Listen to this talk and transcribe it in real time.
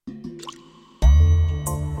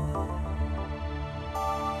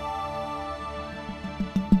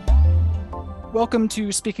Welcome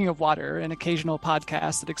to Speaking of Water, an occasional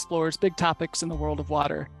podcast that explores big topics in the world of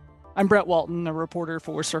water. I'm Brett Walton, a reporter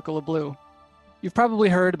for Circle of Blue. You've probably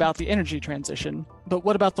heard about the energy transition, but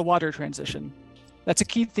what about the water transition? That's a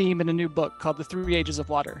key theme in a new book called The Three Ages of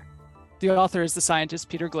Water. The author is the scientist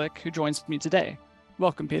Peter Gleick, who joins me today.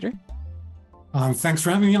 Welcome, Peter. Thanks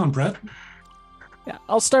for having me on, Brett. Yeah,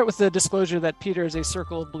 I'll start with the disclosure that Peter is a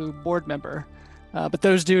Circle of Blue board member, but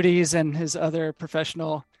those duties and his other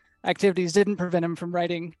professional activities didn't prevent him from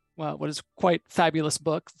writing what is quite fabulous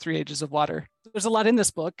book, Three Ages of Water. There's a lot in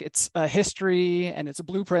this book. It's a history and it's a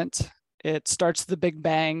blueprint. It starts with the Big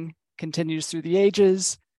Bang, continues through the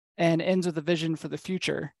ages, and ends with a vision for the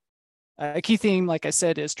future. A key theme, like I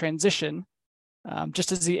said, is transition.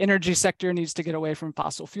 Just as the energy sector needs to get away from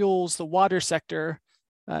fossil fuels, the water sector,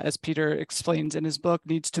 as Peter explains in his book,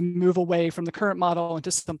 needs to move away from the current model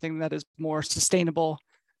into something that is more sustainable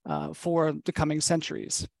for the coming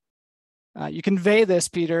centuries. You convey this,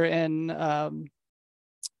 Peter, in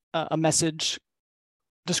a message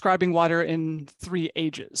describing water in three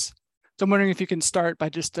ages. So I'm wondering if you can start by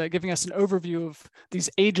just giving us an overview of these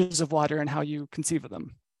ages of water and how you conceive of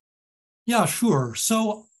them. Yeah, sure.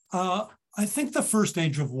 So I think the first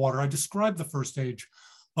age of water, I described the first age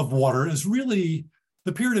of water as really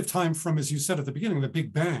the period of time from, as you said at the beginning, the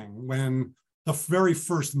Big Bang, when the very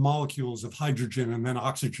first molecules of hydrogen and then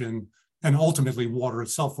oxygen and ultimately water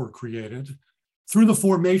itself were created, through the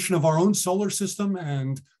formation of our own solar system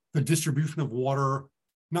and the distribution of water,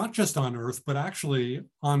 not just on Earth, but actually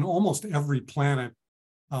on almost every planet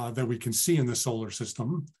that we can see in the solar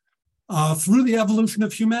system, through the evolution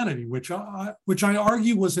of humanity, which I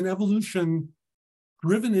argue was an evolution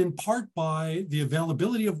driven in part by the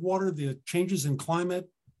availability of water, the changes in climate,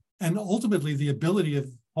 and ultimately the ability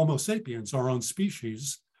of Homo sapiens, our own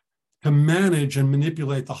species, to manage and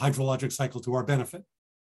manipulate the hydrologic cycle to our benefit.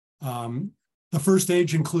 The first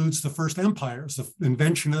age includes the first empires, the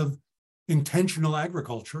invention of intentional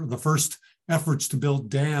agriculture, the first efforts to build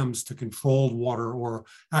dams to control water or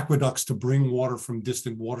aqueducts to bring water from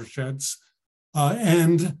distant watersheds,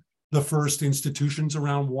 and the first institutions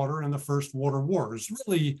around water and the first water wars.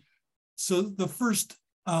 Really, so the first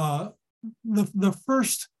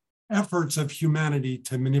efforts of humanity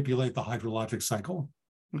to manipulate the hydrologic cycle.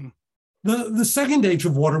 Mm-hmm. The second age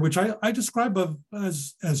of water, which I describe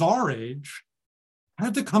as our age,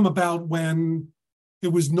 had to come about when it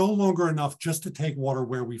was no longer enough just to take water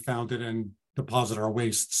where we found it and deposit our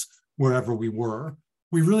wastes wherever we were.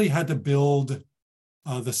 We really had to build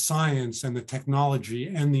the science and the technology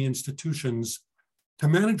and the institutions to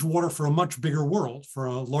manage water for a much bigger world, for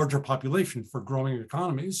a larger population, for growing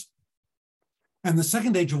economies. And the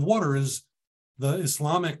second age of water is the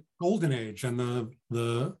Islamic Golden Age and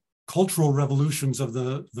the cultural revolutions of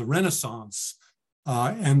the Renaissance,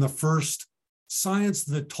 and the first science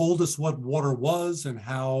that told us what water was and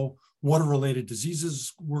how water-related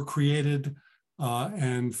diseases were created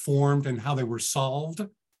and formed and how they were solved,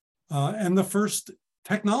 and the first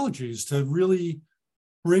technologies to really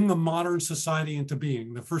bring a modern society into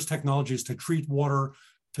being, the first technologies to treat water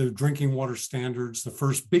to drinking water standards, the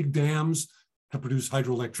first big dams to produce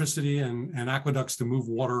hydroelectricity and aqueducts to move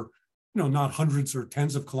water, not hundreds or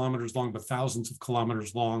tens of kilometers long, but thousands of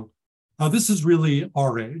kilometers long. This is really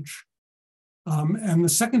our age. And the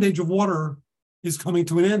second age of water is coming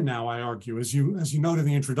to an end now, I argue. As you noted in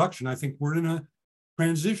the introduction, I think we're in a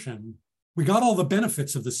transition. We got all the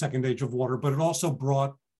benefits of the second age of water, but it also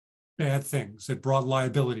brought bad things. It brought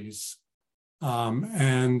liabilities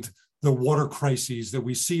and the water crises that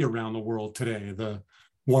we see around the world today, the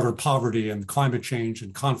water poverty and climate change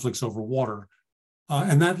and conflicts over water.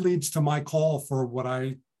 And that leads to my call for what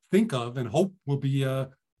I think of and hope will be a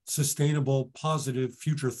sustainable, positive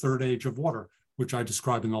future third age of water, which I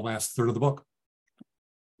describe in the last third of the book.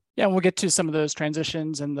 Yeah, we'll get to some of those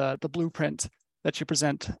transitions and the blueprint that you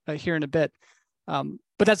present here in a bit.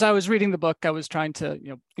 But as I was reading the book, I was trying to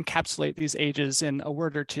encapsulate these ages in a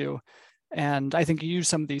word or two. And I think you use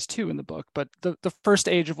some of these too in the book. But the first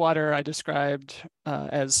age of water I described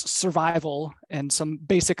as survival and some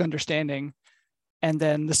basic understanding. And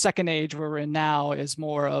then the second age where we're in now is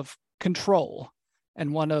more of control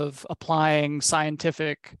and one of applying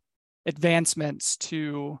scientific advancements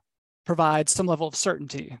to provide some level of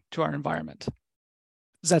certainty to our environment.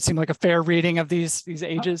 Does that seem like a fair reading of these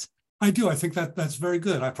ages? I do. I think that's very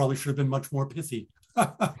good. I probably should have been much more pithy.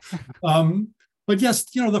 But yes,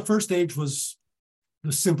 the first age was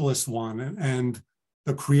the simplest one and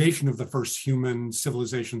the creation of the first human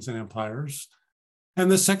civilizations and empires. And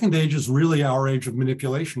the second age is really our age of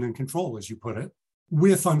manipulation and control, as you put it,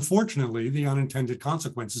 with, unfortunately, the unintended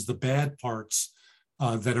consequences, the bad parts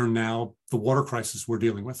that are now the water crisis we're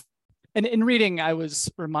dealing with. And in reading, I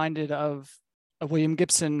was reminded of a William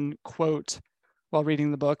Gibson quote while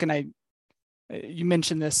reading the book, and you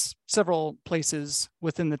mentioned this several places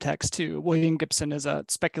within the text too. William Gibson is a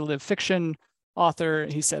speculative fiction author.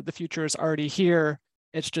 He said the future is already here.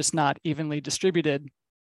 It's just not evenly distributed.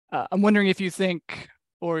 I'm wondering if you think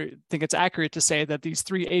it's accurate to say that these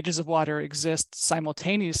three ages of water exist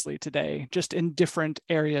simultaneously today, just in different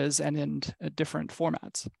areas and in different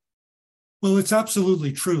formats. Well, it's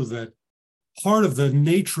absolutely true that part of the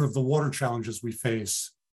nature of the water challenges we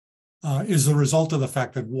face is the result of the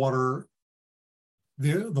fact that water,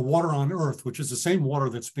 the water on Earth, which is the same water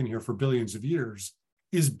that's been here for billions of years,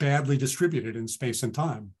 is badly distributed in space and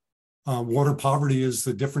time. Water poverty is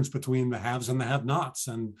the difference between the haves and the have-nots,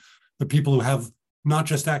 and the people who have not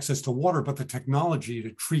just access to water, but the technology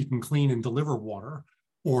to treat and clean and deliver water,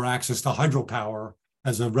 or access to hydropower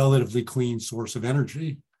as a relatively clean source of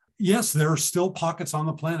energy. Yes, there are still pockets on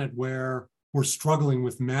the planet where we're struggling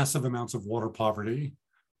with massive amounts of water poverty,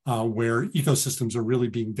 where ecosystems are really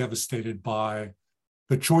being devastated by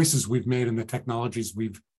the choices we've made and the technologies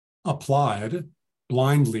we've applied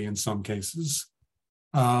blindly in some cases.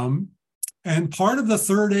 And part of the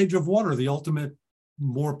third age of water, the ultimate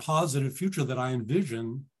more positive future that I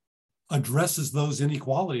envision, addresses those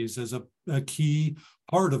inequalities as a key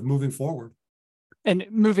part of moving forward. And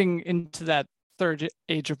moving into that third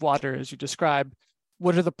age of water, as you described,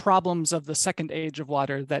 what are the problems of the second age of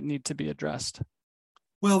water that need to be addressed?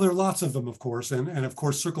 Well, there are lots of them, of course, and of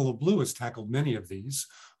course, Circle of Blue has tackled many of these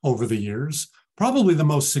over the years. Probably the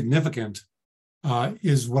most significant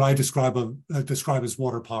is what I describe as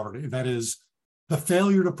water poverty. That is the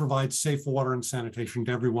failure to provide safe water and sanitation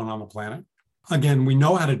to everyone on the planet. Again, we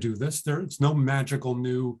know how to do this. It's no magical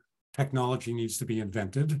new technology needs to be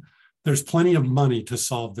invented. There's plenty of money to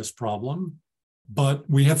solve this problem, but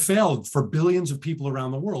we have failed for billions of people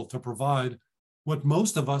around the world to provide what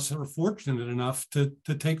most of us are fortunate enough to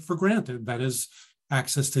take for granted. That is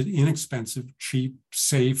access to inexpensive, cheap,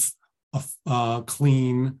 safe,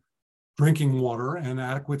 clean drinking water and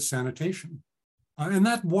adequate sanitation. And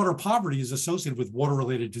that water poverty is associated with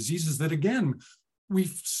water-related diseases that, again, we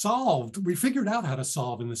figured out how to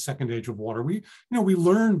solve in the second age of water. We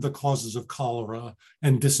learned the causes of cholera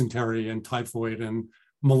and dysentery and typhoid and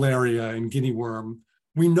malaria and guinea worm.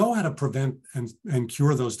 We know how to prevent and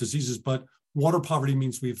cure those diseases, but water poverty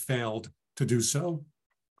means we've failed to do so.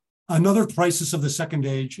 Another crisis of the second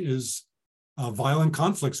age is violent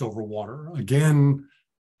conflicts over water. Again,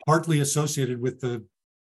 partly associated with the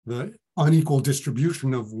unequal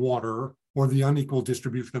distribution of water or the unequal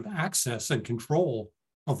distribution of access and control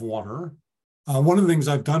of water. One of the things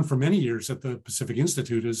I've done for many years at the Pacific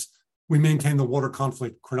Institute is we maintain the water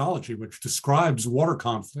conflict chronology, which describes water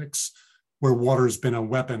conflicts where water has been a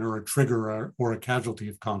weapon or a trigger or a casualty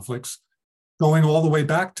of conflicts, going all the way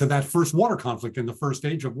back to that first water conflict in the first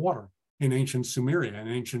age of water in ancient Sumeria and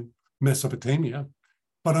ancient Mesopotamia.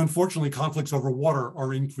 But unfortunately, conflicts over water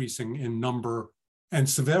are increasing in number and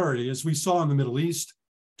severity, as we saw in the Middle East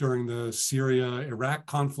during the Syria-Iraq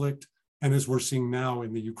conflict, and as we're seeing now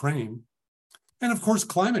in the Ukraine. And of course,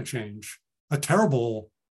 climate change, a terrible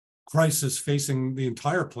crisis facing the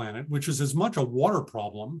entire planet, which is as much a water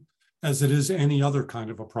problem as it is any other kind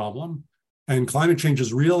of a problem. And climate change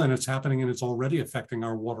is real, and it's happening, and it's already affecting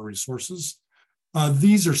our water resources.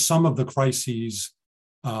 These are some of the crises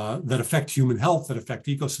that affect human health, that affect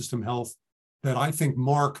ecosystem health, that I think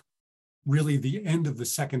mark really the end of the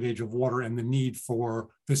second age of water and the need for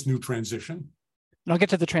this new transition. And I'll get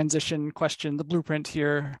to the transition question, the blueprint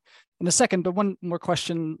here in a second, but one more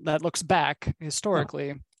question that looks back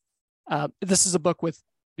historically. This is a book with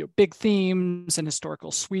big themes and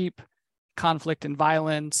historical sweep, conflict and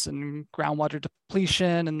violence and groundwater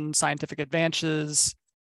depletion and scientific advances.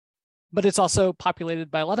 But it's also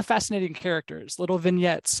populated by a lot of fascinating characters, little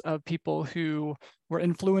vignettes of people who were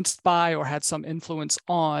influenced by or had some influence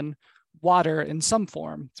on water in some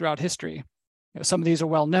form throughout history. Some of these are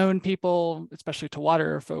well-known people, especially to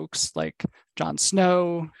water folks like John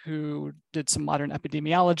Snow, who did some modern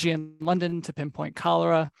epidemiology in London to pinpoint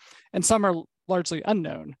cholera, and some are largely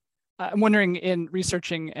unknown. I'm wondering, in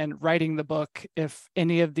researching and writing the book, if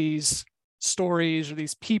any of these stories or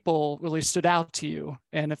these people really stood out to you,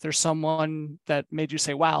 and if there's someone that made you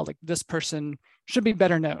say, wow, like this person should be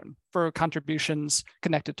better known for contributions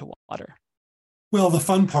connected to water. Well, the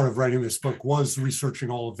fun part of writing this book was researching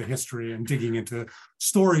all of the history and digging into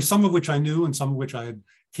stories, some of which I knew and some of which I had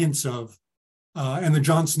hints of. And the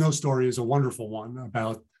John Snow story is a wonderful one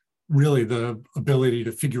about really the ability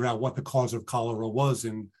to figure out what the cause of cholera was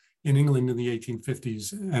in England in the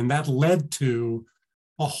 1850s. And that led to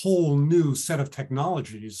a whole new set of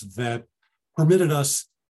technologies that permitted us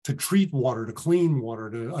to treat water, to clean water,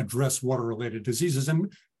 to address water-related diseases.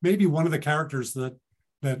 And maybe one of the characters that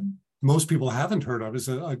most people haven't heard of is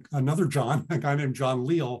another John, a guy named John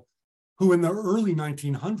Leal, who in the early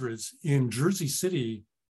 1900s in Jersey City,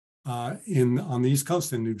 on the East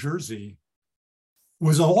Coast in New Jersey,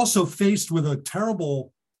 was also faced with a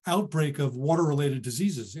terrible outbreak of water-related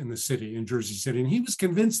diseases in the city, in Jersey City. And he was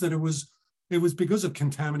convinced that it was because of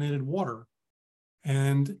contaminated water.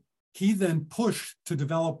 And he then pushed to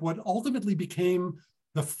develop what ultimately became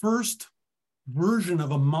the first version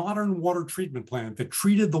of a modern water treatment plant that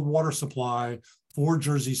treated the water supply for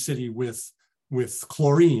Jersey City with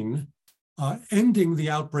chlorine, ending the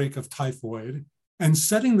outbreak of typhoid and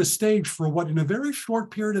setting the stage for what in a very short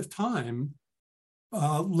period of time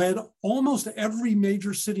led almost every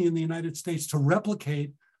major city in the United States to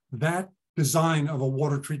replicate that design of a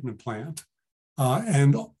water treatment plant.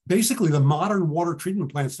 And basically the modern water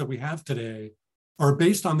treatment plants that we have today are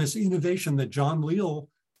based on this innovation that John Leal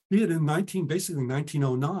did in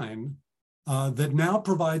 1909, that now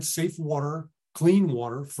provides safe water, clean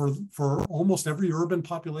water for almost every urban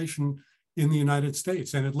population in the United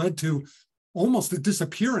States. And it led to almost the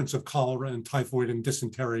disappearance of cholera and typhoid and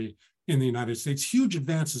dysentery in the United States, huge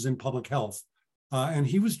advances in public health. And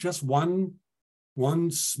he was just one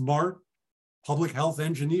smart public health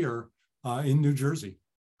engineer in New Jersey.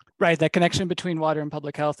 Right, that connection between water and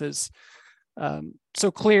public health is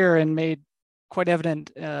so clear and made quite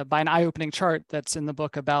evident by an eye-opening chart that's in the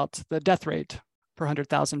book about the death rate per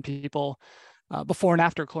 100,000 people before and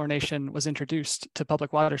after chlorination was introduced to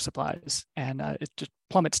public water supplies. And it just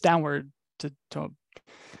plummets downward to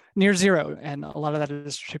near zero. And a lot of that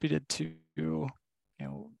is attributed to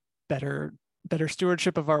better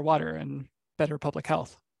stewardship of our water and better public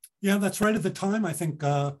health. Yeah, that's right. At the time, I think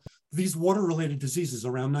these water-related diseases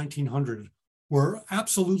around 1900 were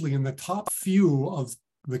absolutely in the top few of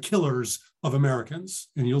the killers of Americans.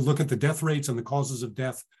 And you'll look at the death rates and the causes of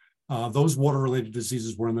death, those water-related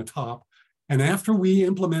diseases were in the top. And after we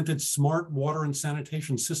implemented smart water and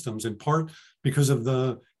sanitation systems, in part because of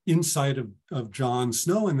the insight of John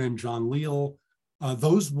Snow and then John Leal,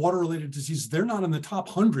 those water-related diseases, they're not in the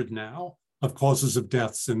top 100 now of causes of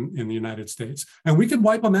deaths in the United States. And we could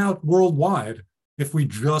wipe them out worldwide if we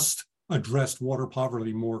just addressed water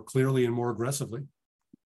poverty more clearly and more aggressively.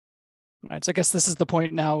 Right. So I guess this is the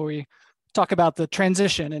point now where we talk about the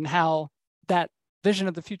transition and how that vision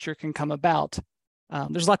of the future can come about.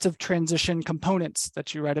 There's lots of transition components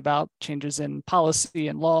that you write about, changes in policy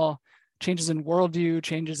and law, changes in worldview,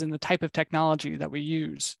 changes in the type of technology that we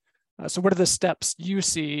use. So what are the steps you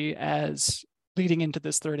see as leading into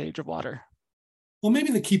this third age of water? Well,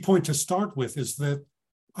 maybe the key point to start with is that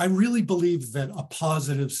I really believe that a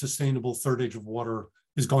positive, sustainable third age of water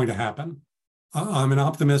is going to happen. I'm an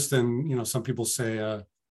optimist, and some people say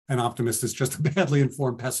an optimist is just a badly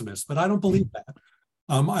informed pessimist, but I don't believe that.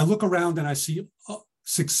 I look around and I see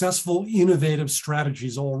successful, innovative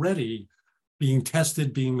strategies already being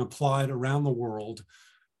tested, being applied around the world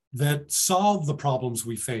that solve the problems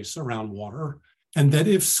we face around water, and that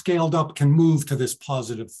if scaled up can move to this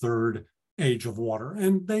positive third age of water.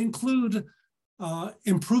 And they include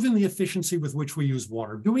improving the efficiency with which we use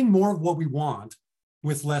water, doing more of what we want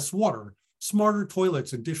with less water, smarter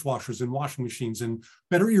toilets and dishwashers and washing machines, and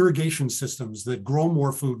better irrigation systems that grow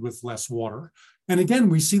more food with less water. And again,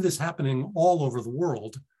 we see this happening all over the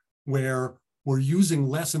world, where we're using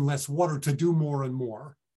less and less water to do more and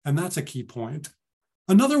more. And that's a key point.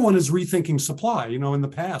 Another one is rethinking supply. In the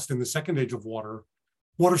past, in the second age of water,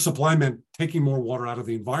 water supply meant taking more water out of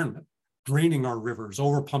the environment, draining our rivers,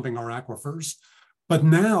 overpumping our aquifers. But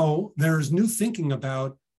now there's new thinking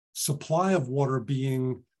about supply of water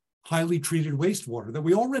being highly treated wastewater that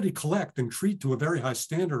we already collect and treat to a very high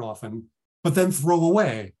standard often, but then throw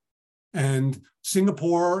away. And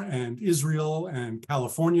Singapore and Israel and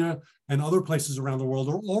California and other places around the world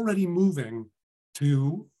are already moving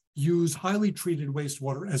to use highly treated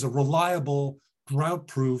wastewater as a reliable,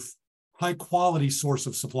 drought-proof, high-quality source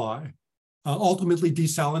of supply. Ultimately,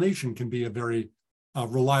 desalination can be a very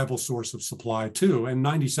reliable source of supply too. And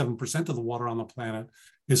 97% of the water on the planet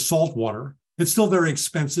is salt water. It's still very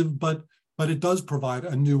expensive, but it does provide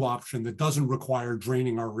a new option that doesn't require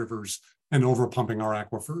draining our rivers and overpumping our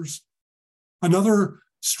aquifers. Another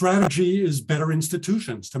strategy is better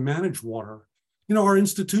institutions to manage water. Our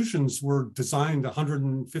institutions were designed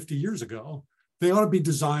 150 years ago. They ought to be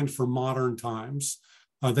designed for modern times.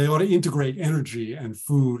 They ought to integrate energy and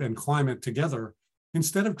food and climate together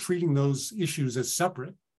instead of treating those issues as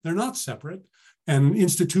separate. They're not separate. And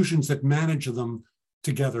institutions that manage them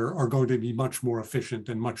together are going to be much more efficient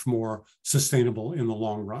and much more sustainable in the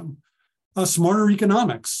long run. Smarter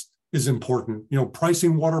economics is important,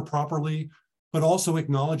 pricing water properly, but also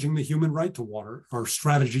acknowledging the human right to water, or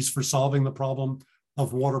strategies for solving the problem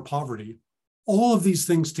of water poverty. All of these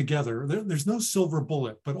things together, there's no silver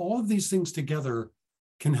bullet, but all of these things together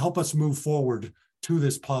can help us move forward to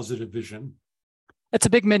this positive vision. It's a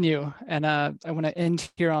big menu, and I want to end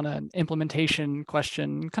here on an implementation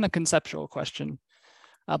question, kind of conceptual question.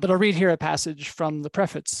 But I'll read here a passage from the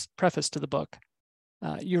preface to the book.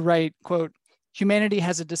 You write, quote, "Humanity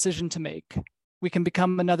has a decision to make. We can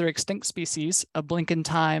become another extinct species, a blink in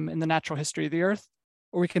time in the natural history of the earth,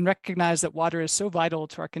 or we can recognize that water is so vital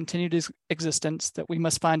to our continued existence that we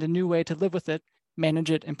must find a new way to live with it, manage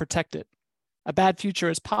it, and protect it. A bad future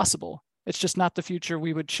is possible. It's just not the future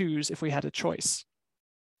we would choose if we had a choice.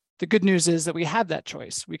 The good news is that we have that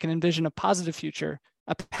choice. We can envision a positive future,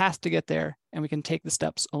 a path to get there, and we can take the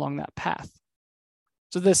steps along that path."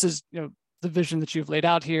 So this is, the vision that you've laid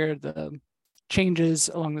out here, the changes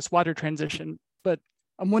along this water transition. But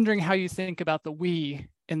I'm wondering how you think about the we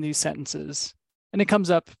in these sentences. And it comes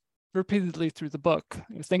up repeatedly through the book,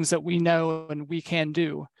 things that we know and we can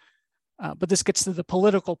do. But this gets to the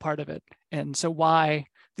political part of it. And so why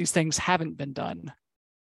these things haven't been done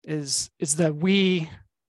is the we.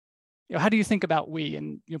 How do you think about we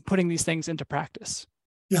and putting these things into practice?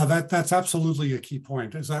 Yeah, that's absolutely a key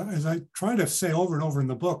point. As I try to say over and over in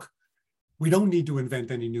the book, we don't need to invent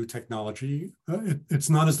any new technology. It's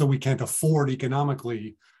not as though we can't afford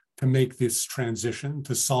economically to make this transition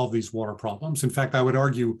to solve these water problems. In fact, I would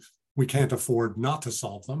argue we can't afford not to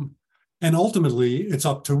solve them. And ultimately, it's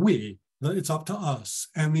up to we. It's up to us.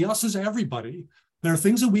 And the us is everybody. There are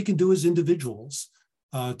things that we can do as individuals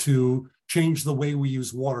to change the way we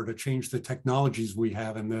use water, to change the technologies we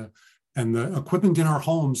have and the equipment in our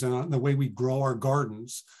homes and the way we grow our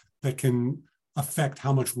gardens that can affect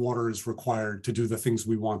how much water is required to do the things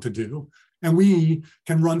we want to do. And we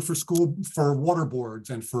can run for water boards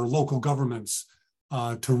and for local governments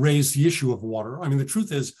to raise the issue of water. I mean, the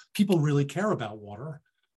truth is people really care about water.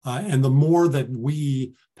 And the more that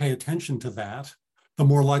we pay attention to that, the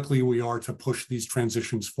more likely we are to push these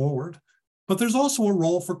transitions forward. But there's also a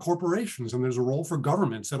role for corporations and there's a role for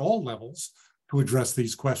governments at all levels to address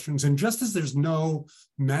these questions. And just as there's no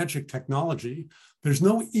magic technology, there's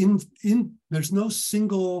no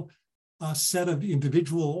single set of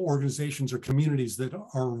individual organizations or communities that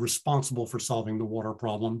are responsible for solving the water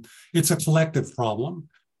problem. It's a collective problem,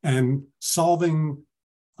 and solving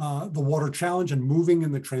the water challenge and moving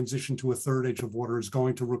in the transition to a third age of water is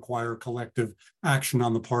going to require collective action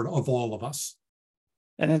on the part of all of us.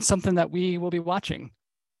 And it's something that we will be watching.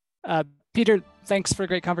 Peter, thanks for a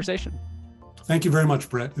great conversation. Thank you very much,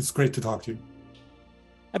 Brett. It's great to talk to you.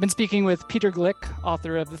 I've been speaking with Peter Gleick,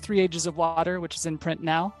 author of The 3 Ages of Water, which is in print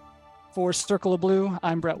now. For Circle of Blue,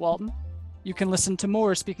 I'm Brett Walton. You can listen to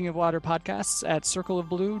more Speaking of Water podcasts at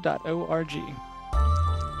circleofblue.org.